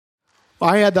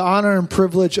I had the honor and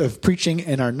privilege of preaching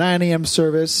in our 9 a.m.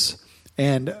 service.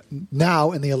 And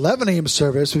now in the 11 a.m.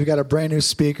 service, we've got a brand new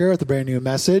speaker with a brand new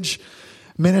message.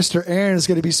 Minister Aaron is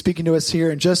going to be speaking to us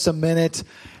here in just a minute.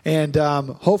 And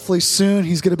hopefully soon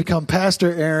he's going to become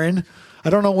Pastor Aaron. I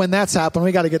don't know when that's happening.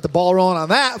 We got to get the ball rolling on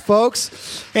that,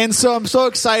 folks. And so I'm so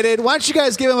excited. Why don't you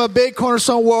guys give him a big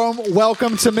Cornerstone warm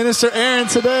welcome to Minister Aaron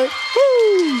today.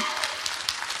 Woo!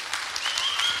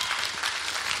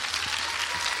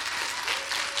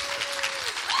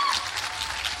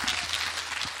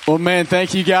 Well, man,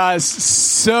 thank you guys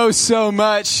so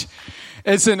much.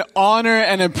 It's an honor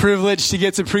and a privilege to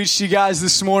get to preach to you guys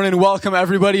this morning. Welcome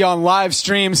everybody on live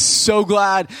stream. So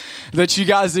glad that you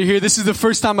guys are here. This is the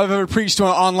first time I've ever preached to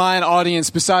an online audience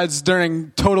besides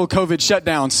during total COVID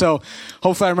shutdown. So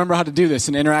hopefully I remember how to do this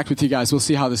and interact with you guys. We'll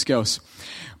see how this goes.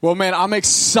 Well, man, I'm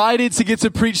excited to get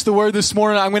to preach the word this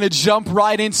morning. I'm going to jump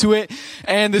right into it.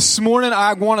 And this morning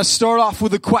I want to start off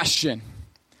with a question.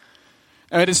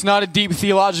 And it's not a deep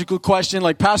theological question.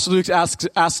 Like Pastor Luke asked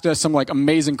us some like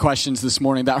amazing questions this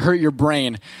morning that hurt your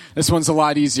brain. This one's a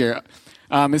lot easier.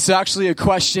 It's actually a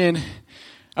question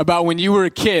about when you were a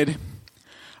kid.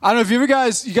 I don't know if you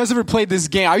guys ever played this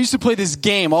game. I used to play this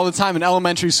game all the time in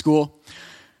elementary school.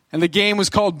 And the game was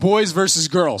called Boys versus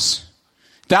Girls.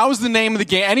 That was the name of the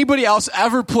game. Anybody else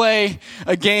ever play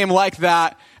a game like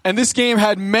that? And this game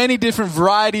had many different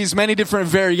varieties, many different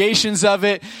variations of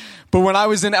it. But when I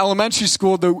was in elementary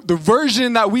school, the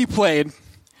version that we played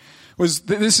was,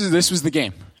 this was the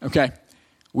game, okay?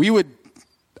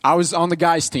 I was on the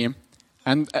guys' team,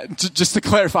 and just to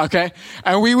clarify, okay?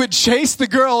 And we would chase the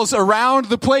girls around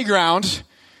the playground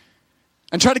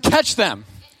and try to catch them.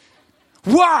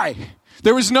 Why?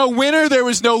 There was no winner, there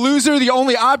was no loser, the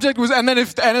only object was, and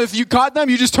if you caught them,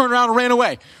 you just turned around and ran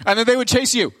away. And then they would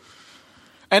chase you.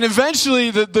 And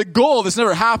eventually, the goal, this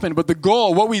never happened, but the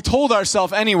goal, what we told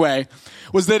ourselves anyway,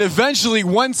 was that eventually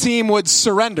one team would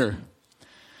surrender.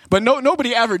 But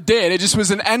nobody ever did. It just was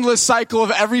an endless cycle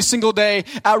of every single day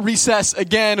at recess,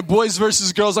 again, boys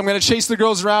versus girls. I'm going to chase the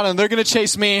girls around, and they're going to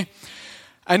chase me.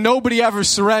 And nobody ever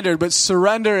surrendered, but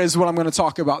surrender is what I'm going to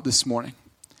talk about this morning.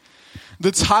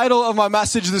 The title of my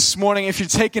message this morning, if you're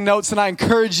taking notes, and I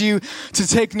encourage you to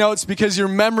take notes because your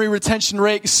memory retention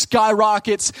rate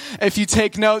skyrockets if you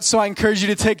take notes, so I encourage you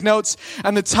to take notes.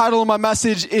 And the title of my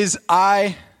message is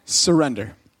I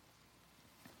Surrender.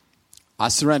 I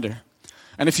Surrender.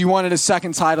 And if you wanted a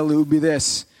second title, it would be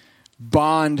this,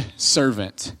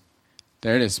 Bondservant.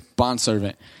 There it is,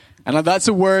 Bondservant. And that's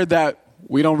a word that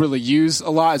we don't really use a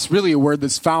lot. It's really a word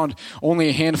that's found only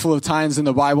a handful of times in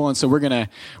the Bible, and so we're gonna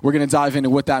dive into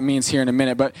what that means here in a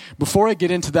minute. But before I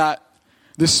get into that,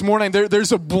 this morning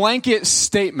there's a blanket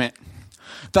statement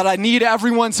that I need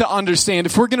everyone to understand.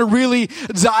 If we're going to really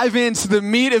dive into the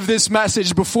meat of this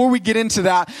message, before we get into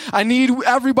that, I need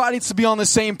everybody to be on the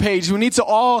same page. We need to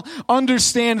all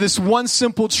understand this one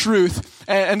simple truth,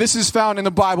 and this is found in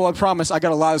the Bible, I promise. I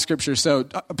got a lot of scripture, so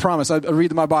I promise. I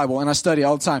read my Bible, and I study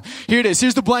all the time. Here it is.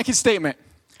 Here's the blanket statement.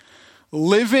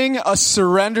 Living a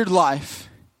surrendered life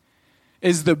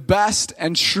is the best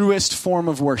and truest form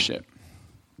of worship.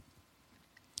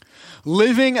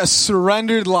 Living a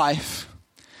surrendered life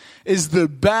is the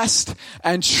best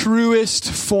and truest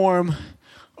form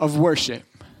of worship.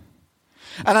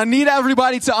 And I need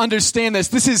everybody to understand this.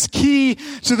 This is key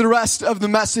to the rest of the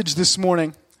message this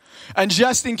morning. And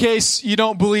just in case you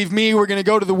don't believe me, we're going to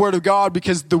go to the Word of God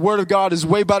because the Word of God is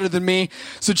way better than me.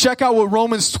 So check out what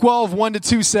Romans 12,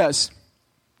 1-2 says.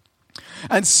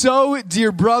 And so,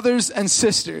 dear brothers and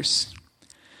sisters,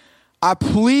 I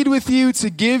plead with you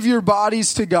to give your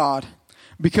bodies to God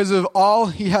because of all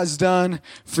he has done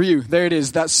for you. There it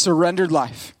is, that surrendered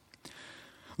life.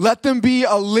 Let them be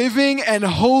a living and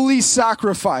holy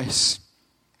sacrifice,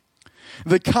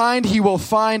 the kind he will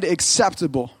find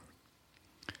acceptable.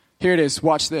 Here it is,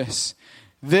 watch this.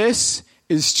 This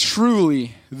is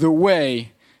truly the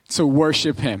way to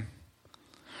worship him.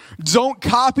 Don't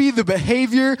copy the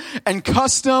behavior and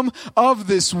custom of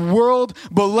this world,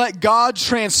 but let God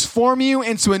transform you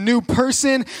into a new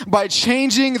person by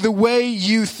changing the way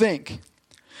you think.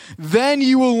 Then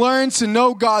you will learn to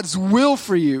know God's will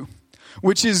for you,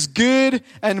 which is good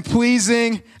and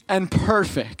pleasing and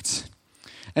perfect.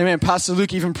 Amen. Pastor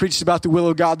Luke even preached about the will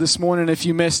of God this morning. If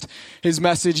you missed his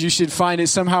message, you should find it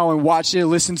somehow and watch it,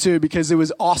 listen to it, because it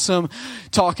was awesome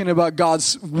talking about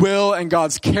God's will and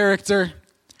God's character.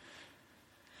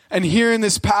 And here in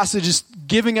this passage is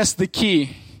giving us the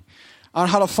key on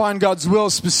how to find God's will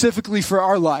specifically for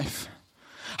our life.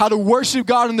 How to worship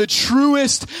God in the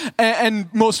truest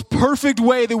and most perfect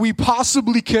way that we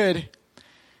possibly could.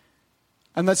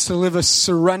 And that's to live a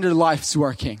surrendered life to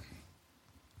our King.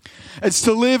 It's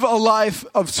to live a life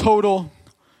of total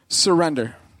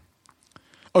surrender.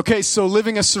 Okay, so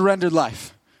living a surrendered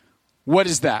life. What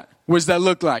is that? What does that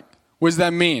look like? What does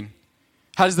that mean?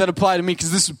 How does that apply to me?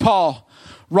 Because this is Paul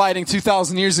writing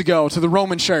 2,000 years ago to the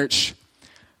Roman church.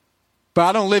 But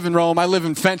I don't live in Rome. I live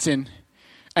in Fenton.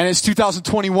 And it's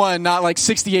 2021, not like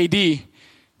 60 AD.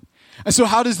 And so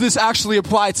how does this actually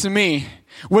apply to me?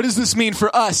 What does this mean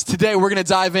for us today? We're going to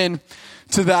dive in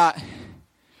to that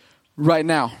right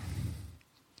now.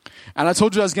 And I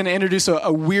told you I was going to introduce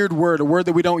a weird word, a word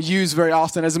that we don't use very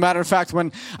often. As a matter of fact,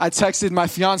 when I texted my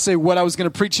fiance what I was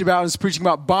going to preach about, I was preaching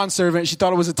about bondservant. She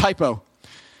thought it was a typo.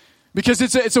 Because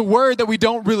it's a word that we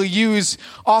don't really use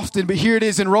often, but here it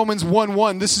is in Romans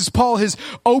 1:1. This is Paul, his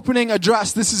opening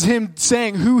address. This is him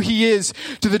saying who he is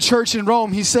to the church in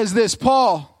Rome. He says this,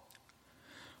 Paul,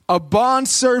 a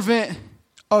bondservant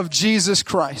of Jesus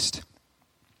Christ,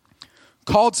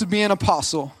 called to be an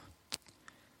apostle,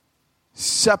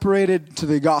 separated to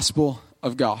the gospel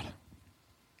of God.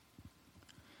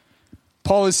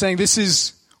 Paul is saying, this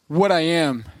is what I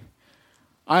am.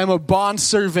 I am a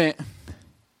bondservant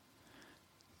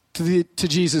to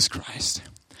Jesus Christ.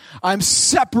 I'm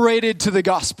separated to the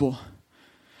gospel.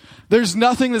 There's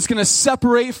nothing that's going to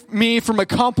separate me from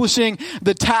accomplishing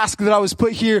the task that I was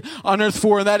put here on earth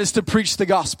for, and that is to preach the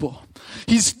gospel.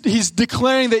 He's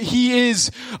declaring that he is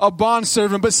a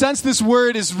bondservant. But since this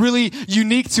word is really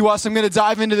unique to us, I'm going to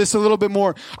dive into this a little bit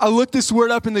more. I looked this word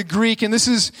up in the Greek, and this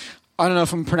is, I don't know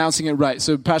if I'm pronouncing it right.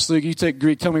 So Pastor Luke, you take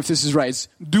Greek. Tell me if this is right. It's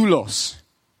doulos.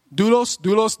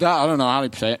 Doulos, I don't know how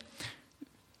to say it.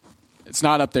 It's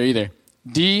not up there either.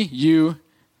 D-O-L-U.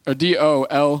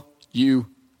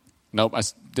 Nope, I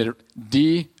did it.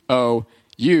 D-O-U-L-O-S.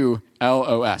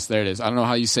 There it is. I don't know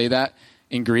how you say that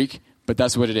in Greek, but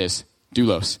that's what it is.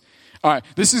 Doulos. All right,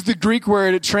 this is the Greek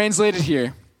word translated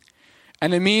here.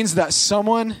 And it means that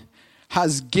someone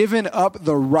has given up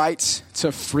the right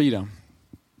to freedom.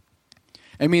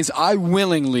 It means I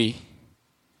willingly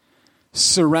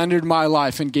surrendered my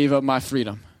life and gave up my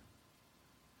freedom.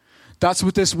 That's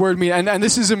what this word means. And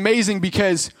this is amazing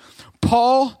because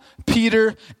Paul,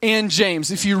 Peter, and James,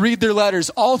 if you read their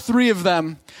letters, all three of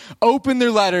them open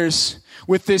their letters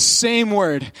with this same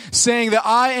word, saying that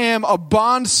I am a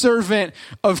bondservant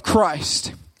of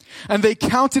Christ. And they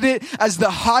counted it as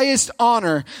the highest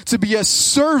honor to be a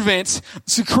servant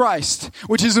to Christ,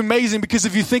 which is amazing because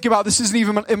if you think about, this isn't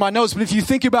even in my notes, but if you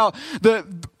think about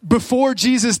before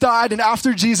Jesus died and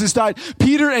after Jesus died,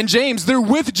 Peter and James, they're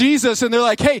with Jesus and they're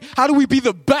like, hey, how do we be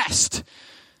the best?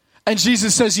 And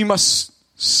Jesus says you must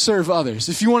serve others.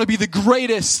 If you want to be the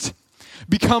greatest,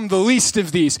 become the least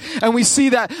of these. And we see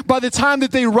that by the time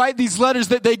that they write these letters,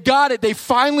 that they got it. They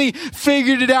finally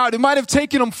figured it out. It might have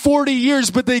taken them 40 years,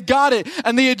 but they got it.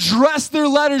 And they addressed their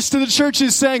letters to the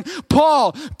churches saying,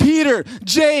 Paul, Peter,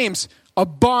 James, a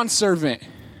bondservant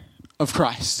of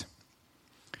Christ.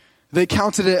 They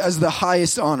counted it as the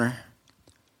highest honor.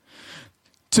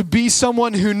 To be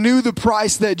someone who knew the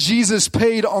price that Jesus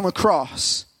paid on the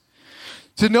cross.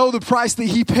 To know the price that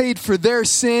he paid for their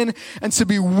sin and to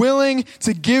be willing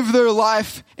to give their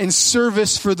life in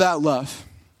service for that love.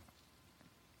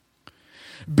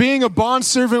 Being a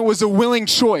bondservant was a willing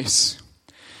choice.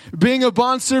 Being a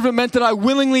bondservant meant that I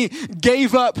willingly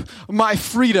gave up my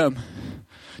freedom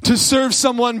to serve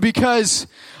someone because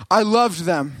I loved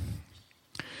them.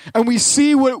 And we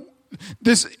see what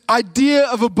this idea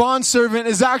of a bondservant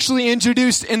is actually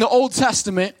introduced in the Old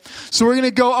Testament. So we're going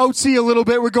to go OT a little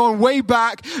bit. We're going way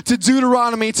back to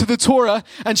Deuteronomy, to the Torah,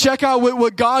 and check out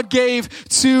what God gave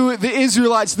to the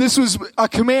Israelites. This was a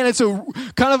command. It's a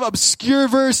kind of obscure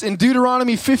verse in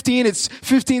Deuteronomy 15. It's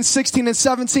 15, 16, and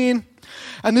 17.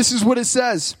 And this is what it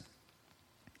says.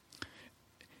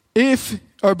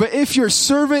 But if your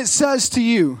servant says to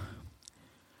you,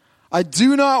 I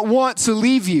do not want to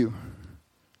leave you.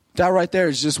 That right there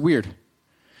is just weird.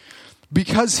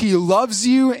 Because he loves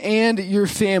you and your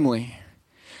family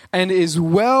and is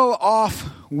well off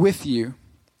with you,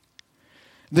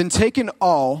 then take an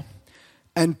awl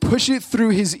and push it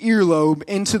through his earlobe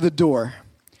into the door,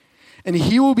 and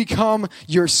he will become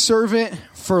your servant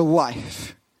for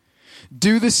life.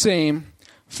 Do the same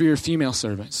for your female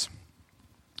servants.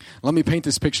 Let me paint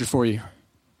this picture for you.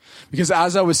 Because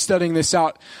as I was studying this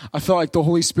out, I felt like the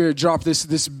Holy Spirit dropped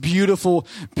this beautiful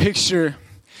picture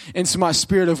into my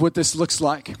spirit of what this looks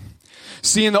like.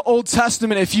 See, in the Old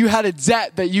Testament, if you had a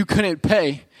debt that you couldn't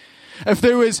pay, if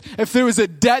there was a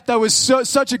debt that was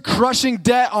such a crushing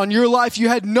debt on your life, you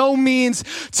had no means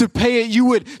to pay it, you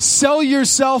would sell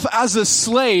yourself as a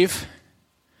slave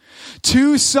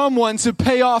to someone to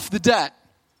pay off the debt.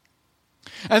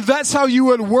 And that's how you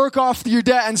would work off your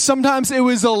debt. And sometimes it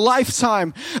was a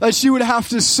lifetime that you would have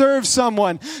to serve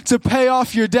someone to pay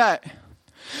off your debt.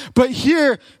 But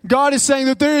here, God is saying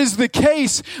that there is the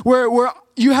case where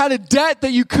you had a debt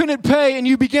that you couldn't pay and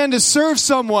you began to serve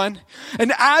someone.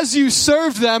 And as you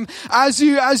served them, as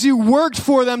you worked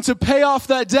for them to pay off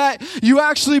that debt, you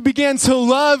actually began to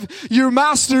love your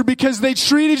master because they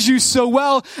treated you so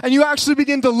well. And you actually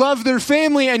began to love their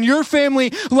family, and your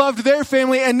family loved their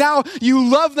family. And now you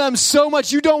love them so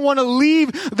much, you don't want to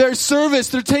leave their service.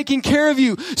 They're taking care of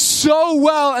you so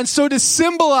well. And so to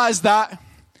symbolize that,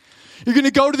 you're going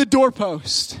to go to the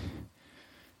doorpost.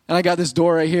 And I got this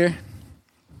door right here.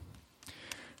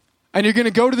 And you're going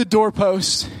to go to the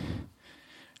doorpost,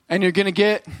 and you're going to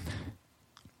get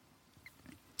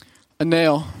a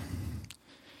nail.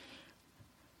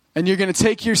 And you're going to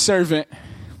take your servant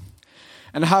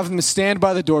and have them stand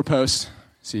by the doorpost.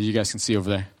 See, you guys can see over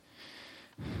there.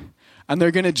 And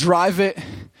they're going to drive it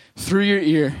through your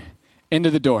ear into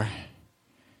the door.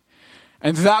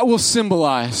 And that will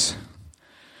symbolize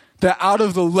that out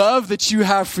of the love that you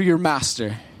have for your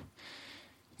master,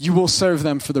 you will serve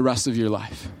them for the rest of your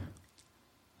life.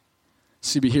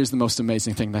 See, but here's the most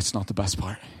amazing thing. That's not the best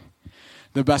part.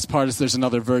 The best part is there's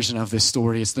another version of this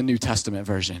story. It's the New Testament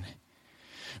version.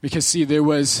 Because see, there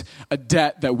was a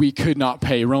debt that we could not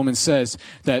pay. Romans says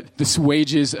that the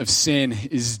wages of sin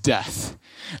is death.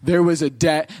 There was a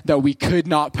debt that we could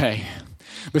not pay.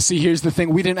 But see, here's the thing.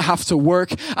 We didn't have to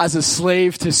work as a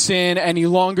slave to sin any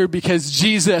longer because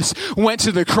Jesus went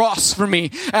to the cross for me.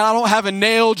 And I don't have a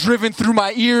nail driven through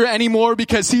my ear anymore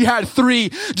because he had 3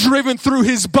 driven through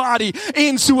his body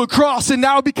into a cross. And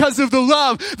now because of the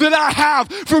love that I have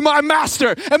for my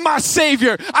master and my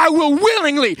savior, I will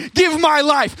willingly give my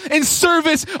life in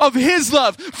service of his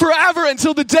love forever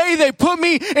until the day they put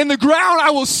me in the ground. I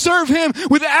will serve him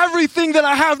with everything that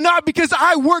I have, not because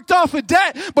I worked off a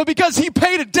debt, but because he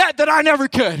paid a debt that I never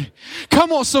could.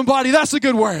 Come on, somebody. That's a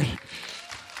good word.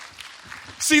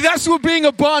 See, that's what being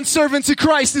a bondservant to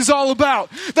Christ is all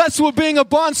about. That's what being a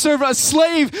bondservant, a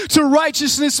slave to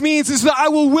righteousness means, is that I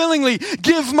will willingly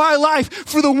give my life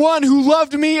for the one who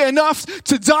loved me enough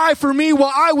to die for me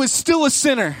while I was still a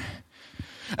sinner.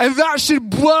 And that should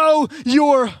blow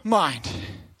your mind.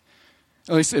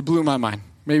 At least it blew my mind.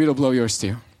 Maybe it'll blow yours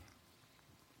too.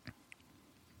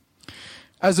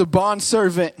 As a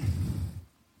bondservant,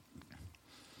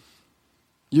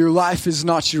 your life is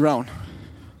not your own.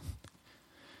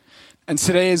 And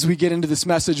today, as we get into this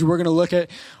message, we're going to look at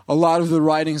a lot of the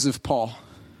writings of Paul.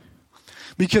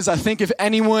 Because I think if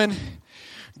anyone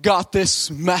got this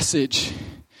message,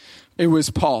 it was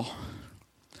Paul.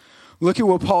 Look at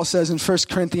what Paul says in 1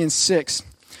 Corinthians 6,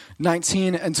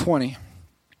 19 and 20.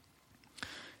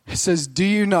 It says, "Do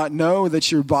you not know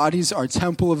that your bodies are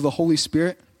temple of the Holy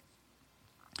Spirit,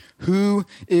 who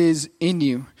is in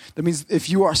you?" That means if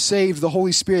you are saved, the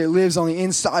Holy Spirit lives on the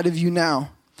inside of you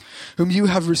now, whom you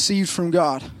have received from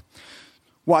God.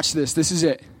 Watch this. This is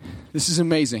it. This is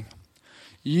amazing.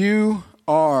 You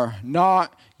are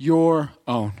not your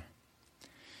own.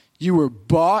 You were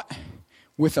bought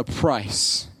with a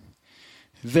price.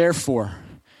 Therefore,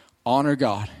 honor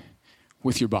God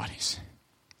with your bodies.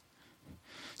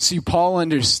 See, Paul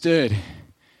understood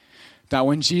that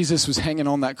when Jesus was hanging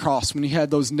on that cross, when he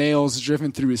had those nails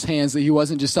driven through his hands, that he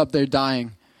wasn't just up there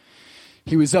dying.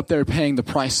 He was up there paying the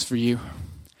price for you.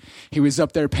 He was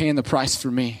up there paying the price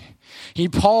for me.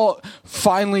 Paul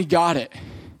finally got it.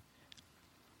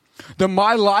 That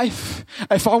my life,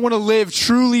 if I want to live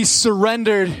truly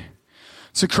surrendered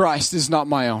to Christ, is not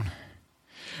my own.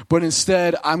 But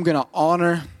instead, I'm going to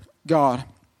honor God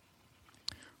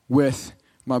with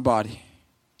my body.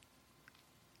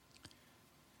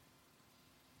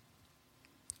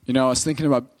 You know, I was thinking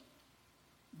about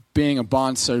being a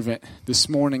bondservant this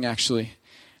morning, actually,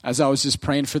 as I was just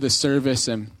praying for this service.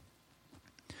 And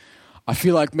I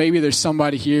feel like maybe there's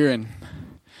somebody here and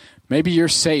maybe you're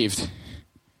saved,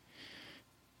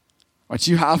 but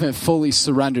you haven't fully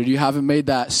surrendered. You haven't made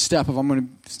that step of I'm going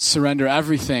to surrender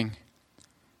everything.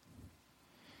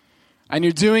 And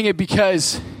you're doing it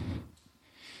because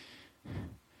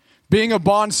being a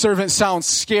bondservant sounds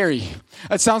scary.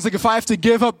 It sounds like if I have to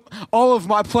give up all of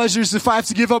my pleasures, if I have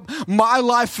to give up my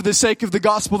life for the sake of the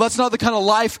gospel, that's not the kind of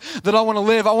life that I want to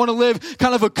live. I want to live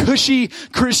kind of a cushy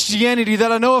Christianity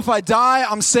that I know if I die,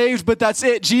 I'm saved, but that's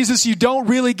it. Jesus, you don't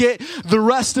really get the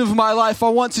rest of my life. I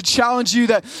want to challenge you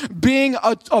that being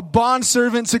a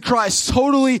bondservant to Christ,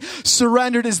 totally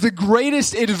surrendered, is the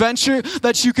greatest adventure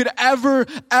that you could ever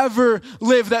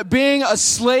live. That being a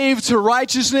slave to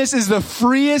righteousness is the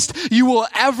freest you will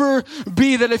ever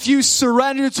be. That if you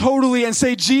surrender totally and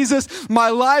say, Jesus, my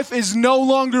life is no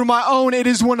longer my own. It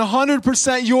is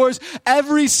 100% yours.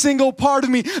 Every single part of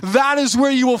me. That is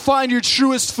where you will find your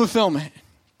truest fulfillment.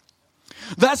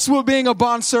 That's what being a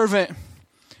bondservant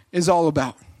is all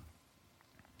about.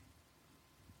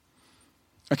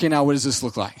 Okay, now what does this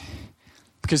look like?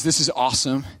 Because this is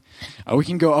awesome. We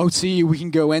can go OT, we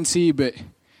can go NT, but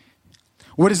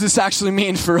what does this actually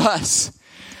mean for us?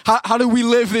 How do we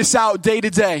live this out day to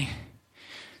day?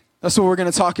 That's what we're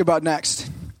going to talk about next.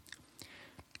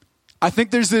 I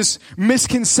think there's this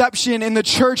misconception in the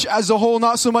church as a whole,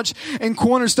 not so much in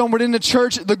Cornerstone, but in the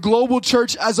church, the global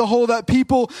church as a whole, that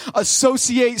people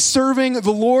associate serving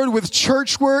the Lord with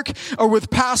church work or with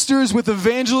pastors, with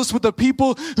evangelists, with the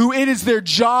people who it is their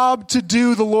job to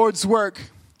do the Lord's work.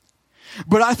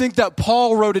 But I think that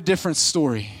Paul wrote a different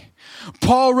story.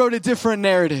 Paul wrote a different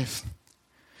narrative.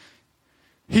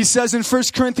 He says in 1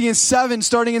 Corinthians 7,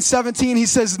 starting in 17, he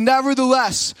says,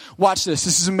 nevertheless, watch this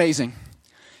is amazing.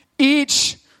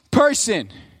 Each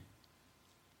person,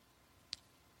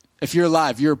 if you're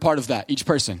alive, you're a part of that, each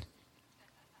person,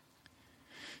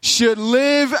 should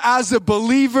live as a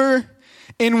believer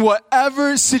in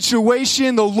whatever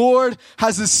situation the Lord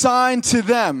has assigned to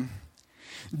them,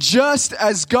 just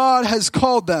as God has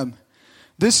called them.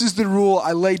 This is the rule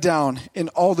I lay down in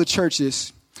all the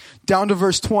churches. Down to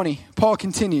verse 20, Paul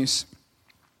continues.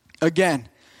 Again,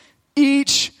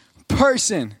 each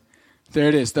person, there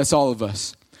it is, that's all of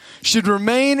us, should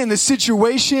remain in the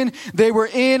situation they were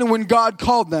in when God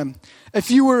called them. If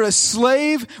you were a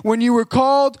slave when you were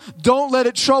called, don't let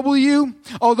it trouble you.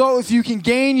 Although if you can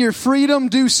gain your freedom,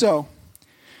 do so.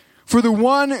 For the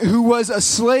one who was a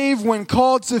slave when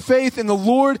called to faith in the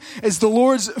Lord is the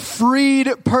Lord's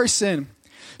freed person.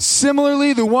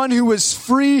 Similarly, the one who was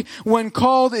free when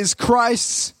called is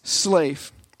Christ's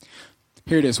slave.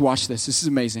 Here it is. Watch this. This is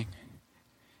amazing.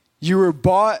 You were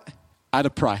bought at a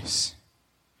price.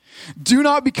 Do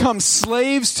not become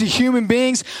slaves to human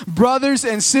beings, brothers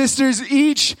and sisters,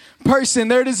 each person,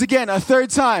 there it is again, a third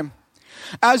time,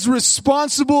 as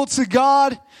responsible to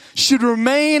God, should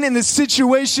remain in the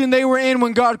situation they were in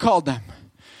when God called them.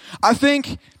 I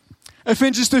think if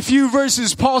in just a few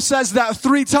verses, Paul says that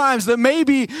 3 times, that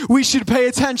maybe we should pay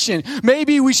attention.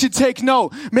 Maybe we should take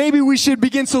note. Maybe we should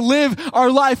begin to live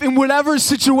our life in whatever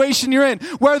situation you're in.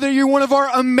 Whether you're one of our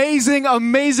amazing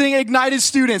Ignited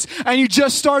students and you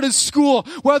just started school,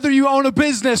 whether you own a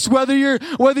business, whether you're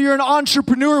an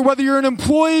entrepreneur, whether you're an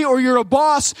employee or you're a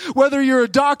boss, whether you're a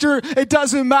doctor, it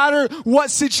doesn't matter what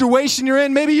situation you're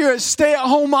in. Maybe you're a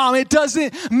stay-at-home mom. It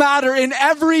doesn't matter. In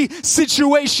every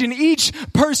situation, each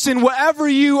person, whatever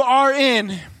you are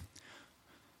in,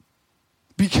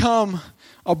 become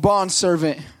a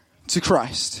bondservant to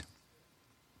Christ.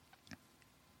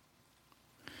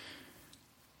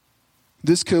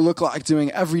 This could look like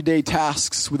doing everyday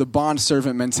tasks with a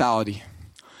bondservant mentality.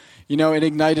 You know, it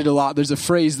Ignited a lot. There's a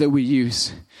phrase that we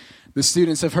use. The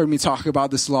students have heard me talk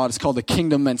about this a lot. It's called the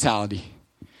kingdom mentality.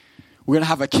 We're going to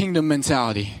have a kingdom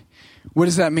mentality. What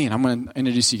does that mean? I'm going to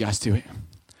introduce you guys to it.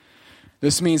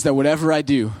 This means that whatever I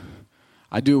do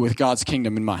it with God's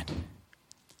kingdom in mind.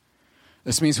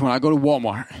 This means when I go to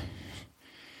Walmart,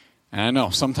 and I know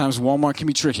sometimes Walmart can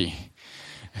be tricky,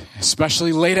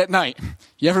 especially late at night.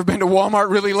 You ever been to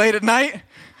Walmart really late at night?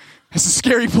 It's a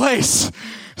scary place.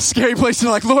 A scary place.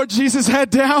 You're like, Lord Jesus, head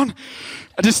down.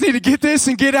 I just need to get this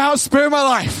and get out, spare my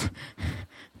life.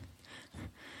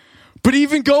 But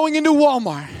even going into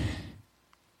Walmart,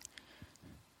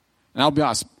 and I'll be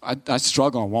honest, I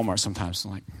struggle in Walmart sometimes.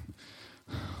 I'm like,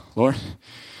 Lord,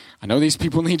 I know these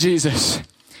people need Jesus,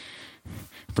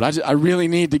 but I really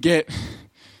need to get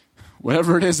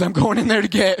whatever it is I'm going in there to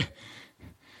get.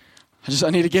 I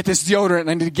need to get this deodorant,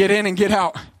 and I need to get in and get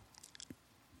out.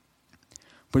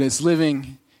 But it's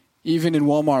living even in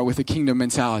Walmart with a kingdom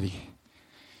mentality.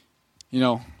 You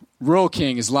know, Rural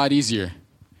King is a lot easier.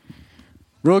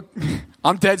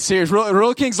 I'm dead serious.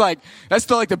 Rural King's that's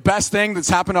the best thing that's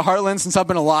happened to Heartland since I've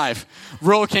been alive.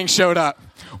 Rural King showed up.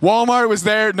 Walmart was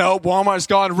there. Nope, Walmart's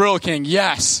gone. Rural King,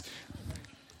 yes.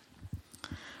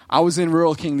 I was in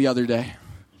Rural King the other day.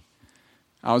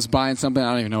 I was buying something.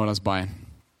 I don't even know what I was buying.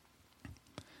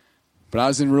 But I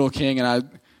was in Rural King, and I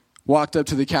walked up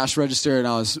to the cash register, and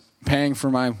I was paying for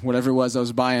my whatever it was I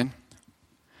was buying.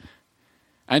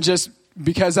 And just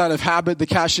because out of habit, the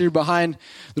cashier behind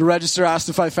the register asked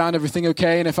if I found everything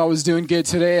okay and if I was doing good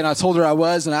today. And I told her I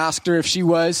was, and I asked her if she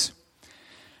was.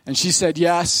 And she said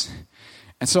yes.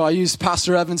 And so I used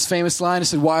Pastor Evan's famous line. I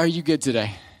said, why are you good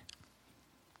today?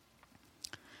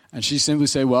 And she simply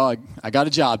said, well, I got a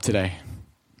job today.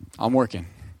 I'm working.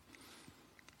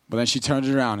 But then she turned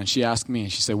it around and she asked me,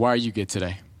 and she said, why are you good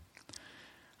today?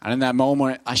 And in that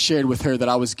moment, I shared with her that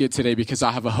I was good today because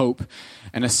I have a hope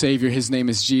and a Savior. His name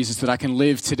is Jesus, that I can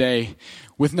live today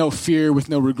with no fear, with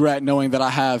no regret, knowing that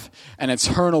I have an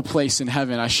eternal place in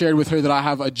heaven. I shared with her that I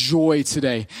have a joy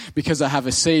today because I have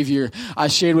a Savior. I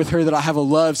shared with her that I have a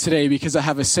love today because I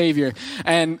have a Savior.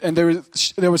 And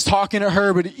there was talking to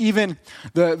her, but even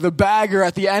the bagger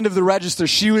at the end of the register,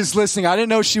 she was listening. I didn't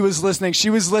know she was listening.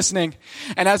 She was listening.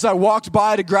 And as I walked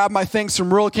by to grab my things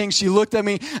from Rural King, she looked at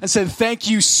me and said, thank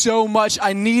you so much.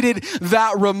 I needed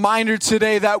that reminder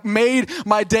today. That made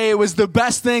my day. It was the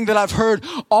best thing that I've heard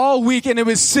all week. And it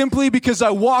was simply because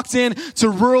I walked in to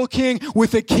Rural King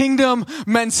with a kingdom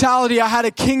mentality. I had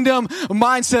a kingdom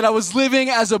mindset. I was living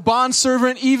as a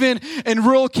bondservant even in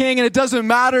Rural King. And it doesn't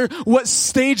matter what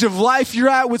stage of life you're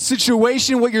at, what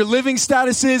situation, what your living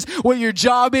status is, what your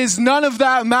job is. None of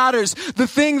that matters. The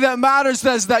thing that matters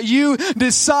is that you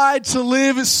decide to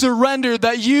live surrendered,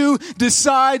 that you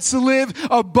decide to live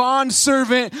a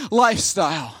bondservant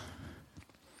lifestyle.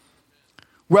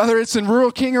 Whether it's in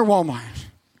Rural King or Walmart.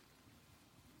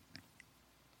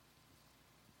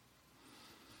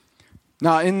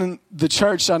 Now, in the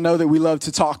church, I know that we love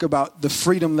to talk about the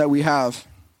freedom that we have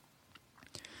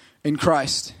in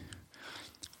Christ.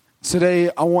 Today,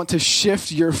 I want to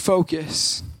shift your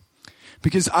focus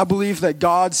because I believe that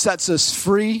God sets us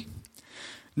free,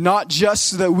 not just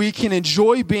so that we can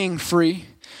enjoy being free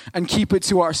and keep it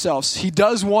to ourselves. He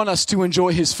does want us to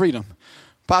enjoy his freedom.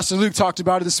 Pastor Luke talked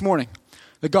about it this morning,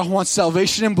 that God wants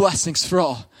salvation and blessings for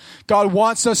all. God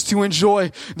wants us to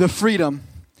enjoy the freedom.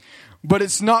 But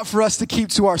it's not for us to keep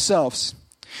to ourselves,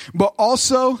 but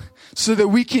also so that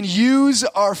we can use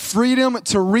our freedom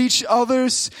to reach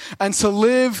others and to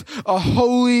live a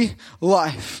holy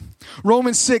life.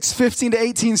 Romans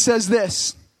 6:15-18 says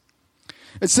this.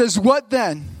 It says, what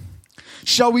then?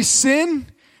 Shall we sin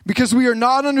because we are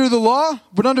not under the law,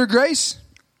 but under grace?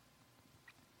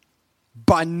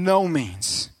 By no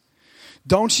means.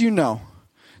 Don't you know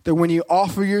that when you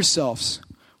offer yourselves,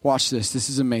 watch this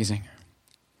is amazing,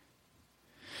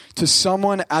 to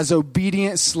someone as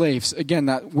obedient slaves. Again,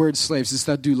 that word slaves is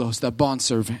that doulos, that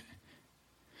bondservant.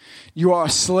 You are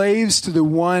slaves to the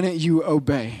one you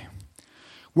obey.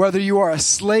 Whether you are a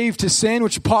slave to sin,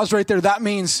 which you pause right there, that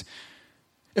means,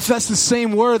 if that's the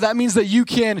same word, that means that you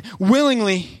can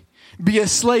willingly be a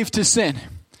slave to sin.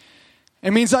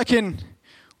 It means I can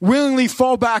willingly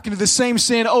fall back into the same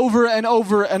sin over and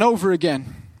over and over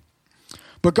again.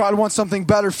 But God wants something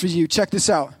better for you. Check this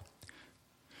out.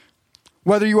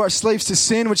 Whether you are slaves to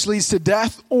sin, which leads to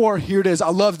death, or, here it is, I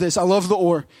love this, I love the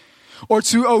or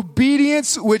to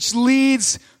obedience, which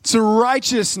leads to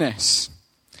righteousness.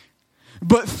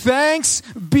 But thanks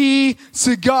be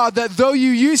to God that though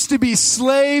you used to be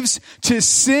slaves to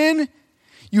sin,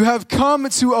 you have come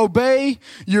to obey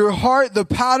your heart, the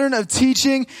pattern of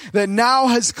teaching that now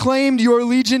has claimed your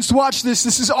allegiance. Watch this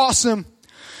is awesome.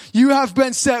 You have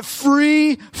been set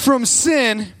free from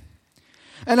sin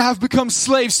and have become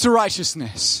slaves to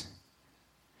righteousness.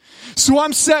 So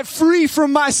I'm set free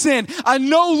from my sin. I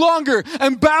no longer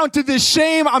am bound to this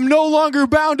shame. I'm no longer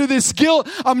bound to this guilt.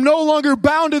 I'm no longer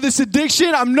bound to this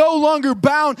addiction. I'm no longer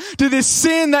bound to this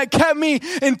sin that kept me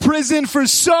in prison for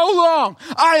so long.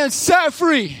 I am set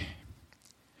free.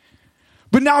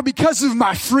 But now because of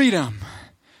my freedom,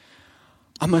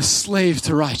 I'm a slave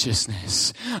to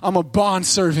righteousness. I'm a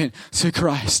bondservant to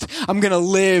Christ. I'm going to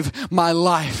live my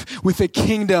life with a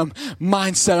kingdom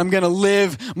mindset. I'm going to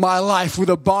live my life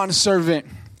with a bondservant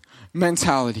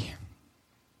mentality.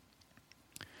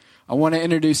 I want to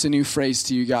introduce a new phrase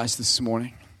to you guys this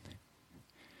morning.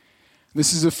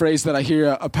 This is a phrase that I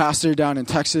hear a pastor down in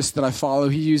Texas that I follow.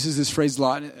 He uses this phrase a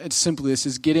lot. It's simply this,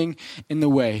 is getting in the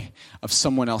way of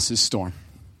someone else's storm.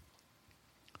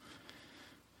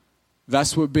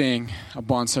 That's what being a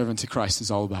bondservant to Christ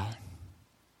is all about.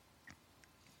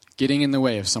 Getting in the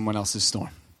way of someone else's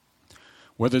storm.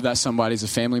 Whether that somebody's a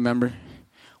family member,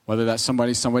 whether that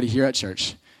somebody here at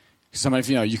church. Some of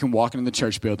you can walk into the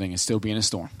church building and still be in a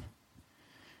storm.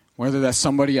 Whether that's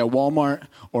somebody at Walmart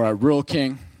or at Rural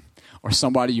King or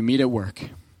somebody you meet at work.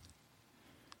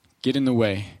 Get in the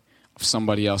way of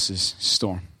somebody else's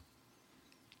storm.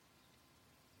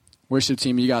 Worship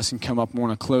team, you guys can come up. I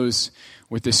want to close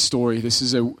with this story. This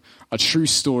is a true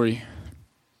story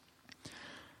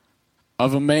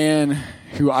of a man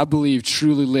who I believe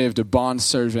truly lived a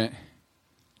bondservant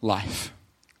life.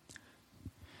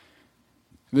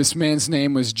 This man's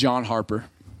name was John Harper.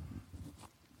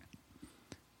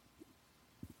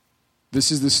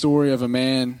 This is the story of a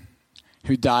man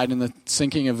who died in the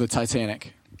sinking of the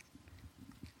Titanic.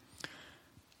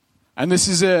 And this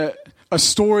is a a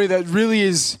story that really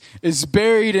is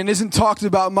buried and isn't talked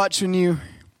about much when you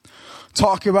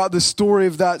talk about the story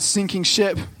of that sinking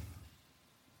ship.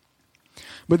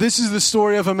 But this is the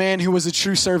story of a man who was a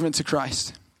true servant to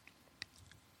Christ.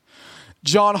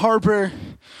 John Harper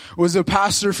was a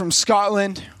pastor from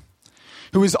Scotland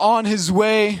who was on his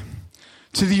way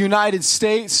to the United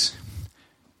States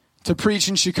to preach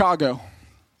in Chicago.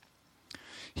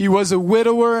 He was a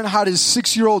widower and had his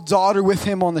 6-year-old daughter with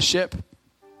him on the ship.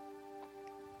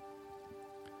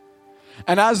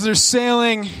 And as they're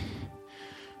sailing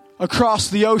across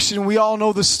the ocean, we all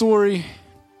know the story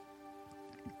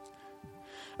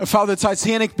of how the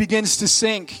Titanic begins to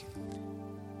sink.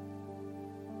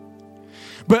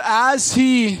 But as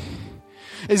he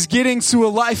is getting to a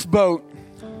lifeboat,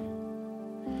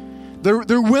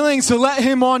 they're willing to let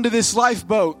him onto this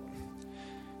lifeboat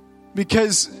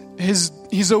because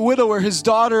he's a widower. His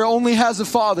daughter only has a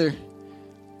father.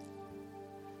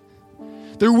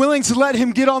 They're willing to let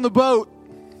him get on the boat.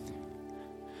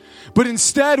 But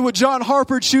instead, what John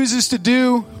Harper chooses to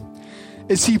do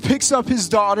is he picks up his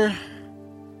daughter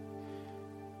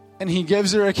and he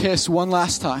gives her a kiss one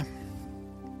last time.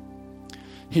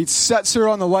 He sets her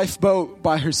on the lifeboat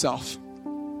by herself.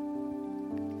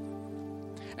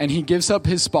 And he gives up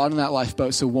his spot in that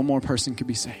lifeboat so one more person could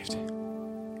be saved.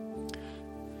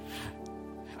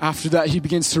 After that, he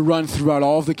begins to run throughout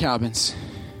all of the cabins.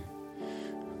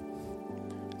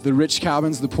 The rich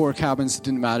cabins, the poor cabins, it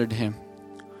didn't matter to him.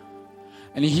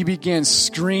 And he began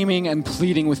screaming and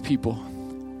pleading with people,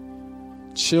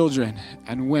 children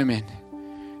and women,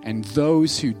 and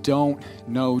those who don't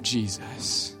know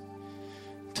Jesus,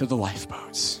 to the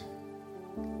lifeboats.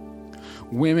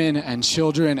 Women and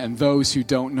children and those who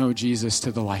don't know Jesus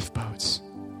to the lifeboats.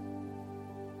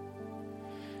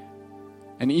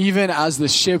 And even as the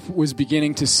ship was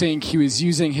beginning to sink, he was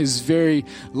using his very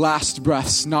last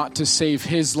breaths not to save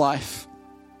his life,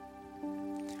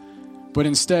 but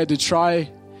instead to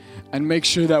try and make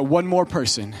sure that one more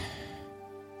person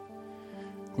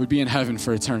would be in heaven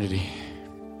for eternity.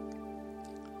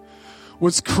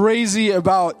 What's crazy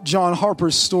about John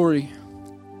Harper's story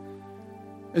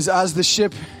is as the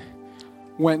ship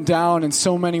went down and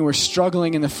so many were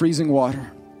struggling in the freezing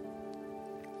water,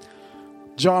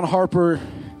 John Harper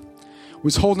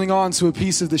was holding on to a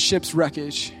piece of the ship's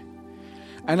wreckage.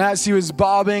 And as he was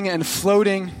bobbing and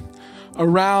floating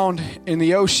around in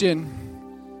the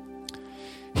ocean,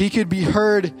 he could be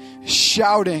heard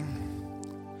shouting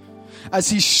as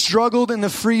he struggled in the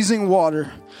freezing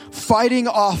water, fighting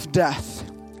off death.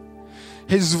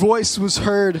 His voice was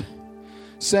heard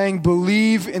saying,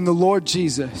 "Believe in the Lord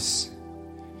Jesus,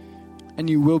 and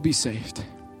you will be saved."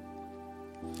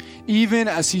 Even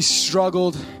as he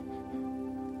struggled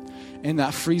in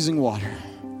that freezing water,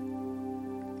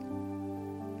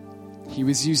 he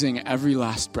was using every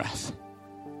last breath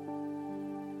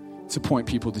to point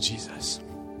people to Jesus.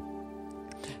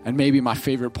 And maybe my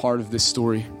favorite part of this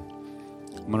story,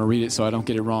 I'm going to read it so I don't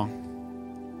get it wrong,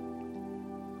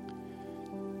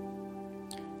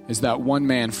 is that one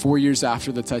man, 4 years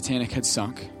after the Titanic had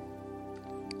sunk,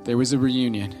 there was a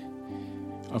reunion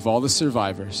of all the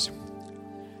survivors.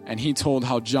 And he told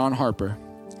how John Harper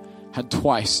had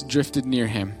twice drifted near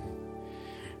him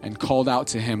and called out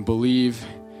to him, "Believe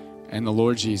in the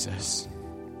Lord Jesus,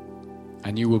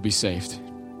 and you will be saved."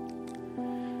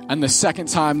 And the second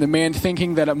time, the man,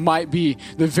 thinking that it might be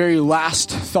the very last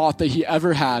thought that he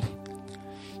ever had,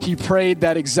 he prayed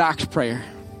that exact prayer.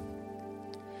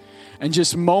 And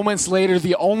just moments later,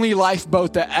 the only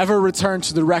lifeboat that ever returned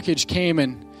to the wreckage came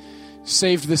and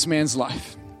saved this man's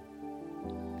life.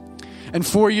 And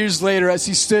 4 years later, as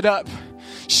he stood up,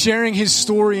 sharing his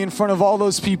story in front of all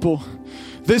those people,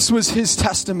 this was his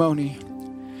testimony,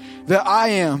 that I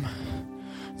am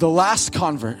the last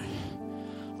convert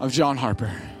of John Harper.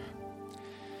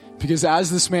 Because as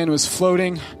this man was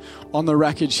floating on the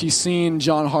wreckage, he seen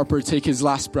John Harper take his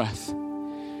last breath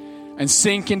and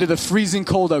sink into the freezing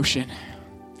cold ocean.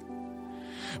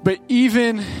 But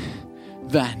even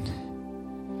then,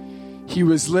 he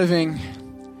was living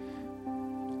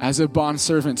as a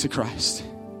bondservant to Christ.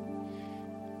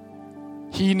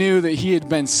 He knew that he had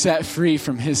been set free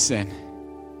from his sin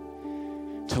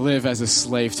to live as a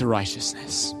slave to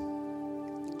righteousness.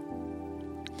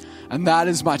 And that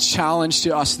is my challenge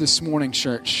to us this morning,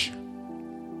 church.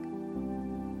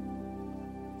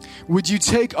 Would you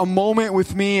take a moment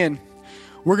with me, and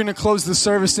we're going to close the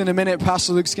service in a minute.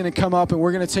 Pastor Luke's going to come up and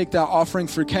we're going to take that offering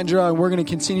for Kendra and we're going to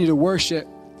continue to worship.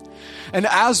 And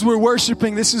as we're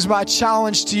worshiping, this is my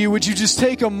challenge to you. Would you just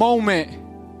take a moment?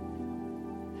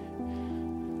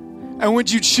 And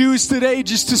would you choose today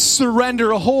just to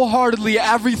surrender wholeheartedly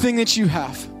everything that you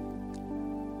have?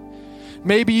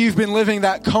 Maybe you've been living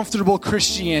that comfortable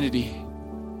Christianity.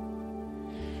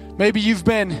 Maybe you've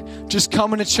been just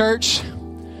coming to church,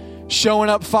 showing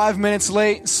up 5 minutes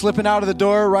late, slipping out of the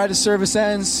door right as service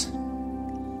ends.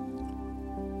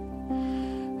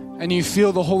 And you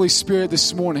feel the Holy Spirit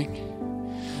this morning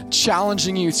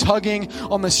challenging you, tugging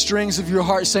on the strings of your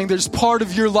heart, saying there's part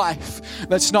of your life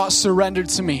that's not surrendered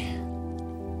to me.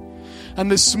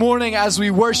 And this morning as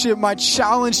we worship, my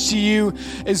challenge to you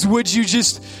is, would you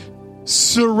just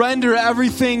surrender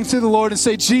everything to the Lord and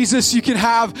say, Jesus, you can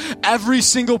have every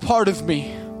single part of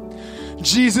me.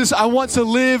 Jesus, I want to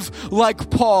live like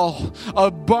Paul,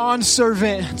 a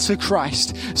bondservant to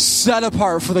Christ, set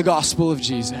apart for the gospel of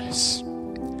Jesus.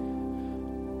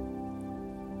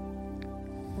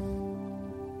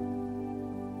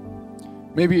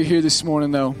 Maybe you're here this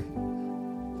morning, though.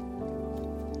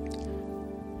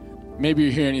 Maybe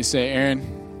you're here and you say,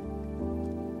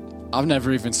 Aaron, I've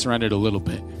never even surrendered a little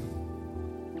bit.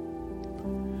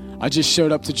 I just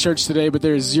showed up to church today, but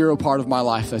there is zero part of my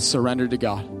life that's surrendered to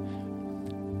God.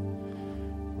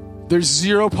 There's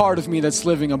zero part of me that's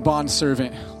living a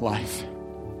bondservant life.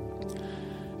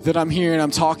 That I'm here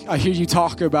and I hear you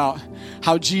talk about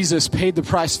how Jesus paid the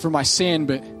price for my sin,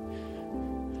 but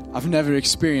I've never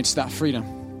experienced that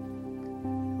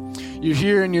freedom. You're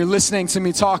here and you're listening to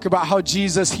me talk about how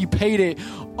Jesus, he paid it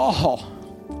all.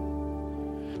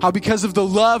 How because of the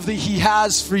love that he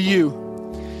has for you,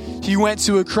 he went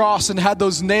to a cross and had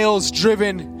those nails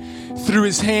driven through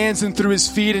his hands and through his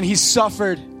feet, and he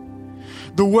suffered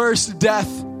the worst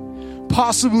death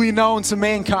possibly known to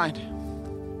mankind.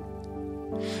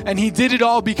 And he did it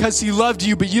all because he loved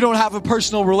you, but you don't have a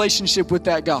personal relationship with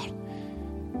that God.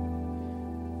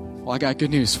 Well, I got good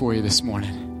news for you this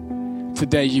morning.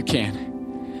 Today you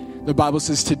can. The Bible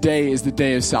says today is the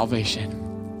day of salvation.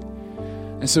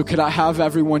 And so could I have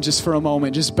everyone just for a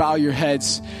moment, just bow your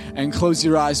heads and close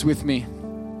your eyes with me.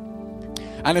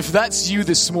 And if that's you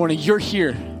this morning, you're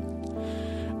here.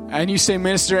 And you say,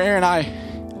 Minister Aaron,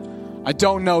 I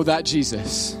don't know that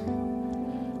Jesus.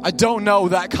 I don't know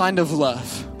that kind of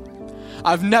love.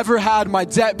 I've never had my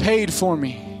debt paid for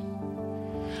me.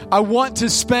 I want to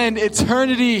spend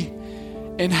eternity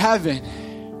in heaven.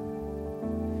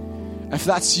 If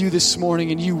that's you this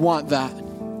morning and you want that,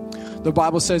 the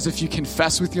Bible says if you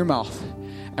confess with your mouth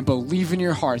and believe in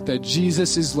your heart that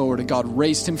Jesus is Lord and God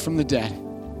raised him from the dead,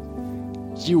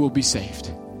 you will be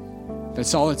saved.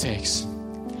 That's all it takes.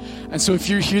 And so if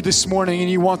you're here this morning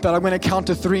and you want that, I'm going to count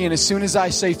to 3. And as soon as I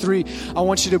say 3, I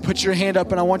want you to put your hand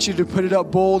up, and I want you to put it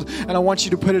up bold, and I want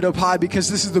you to put it up high, because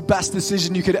this is the best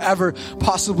decision you could ever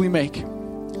possibly make.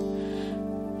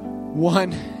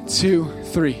 1, 2,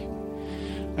 3.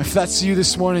 If that's you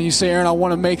this morning, you say, Aaron, I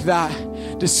want to make that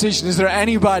decision. Is there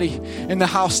anybody in the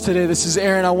house today that says,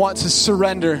 Aaron, I want to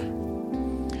surrender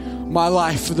my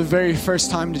life for the very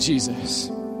first time to Jesus?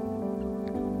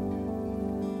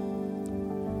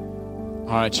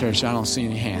 All right, church, I don't see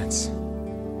any hands.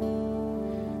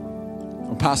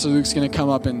 Well, Pastor Luke's going to come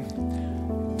up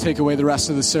and take away the rest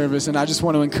of the service, and I just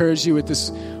want to encourage you with this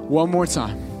one more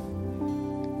time.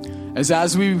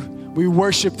 As we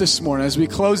worship this morning, as we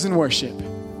close in worship,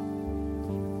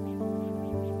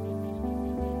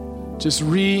 just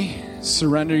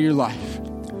re-surrender your life.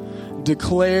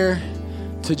 Declare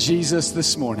to Jesus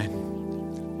this morning,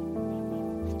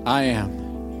 I am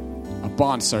a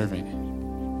bondservant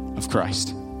of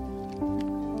Christ.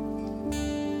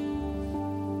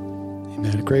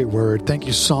 Amen. Great word. Thank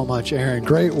you so much, Aaron.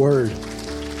 Great word.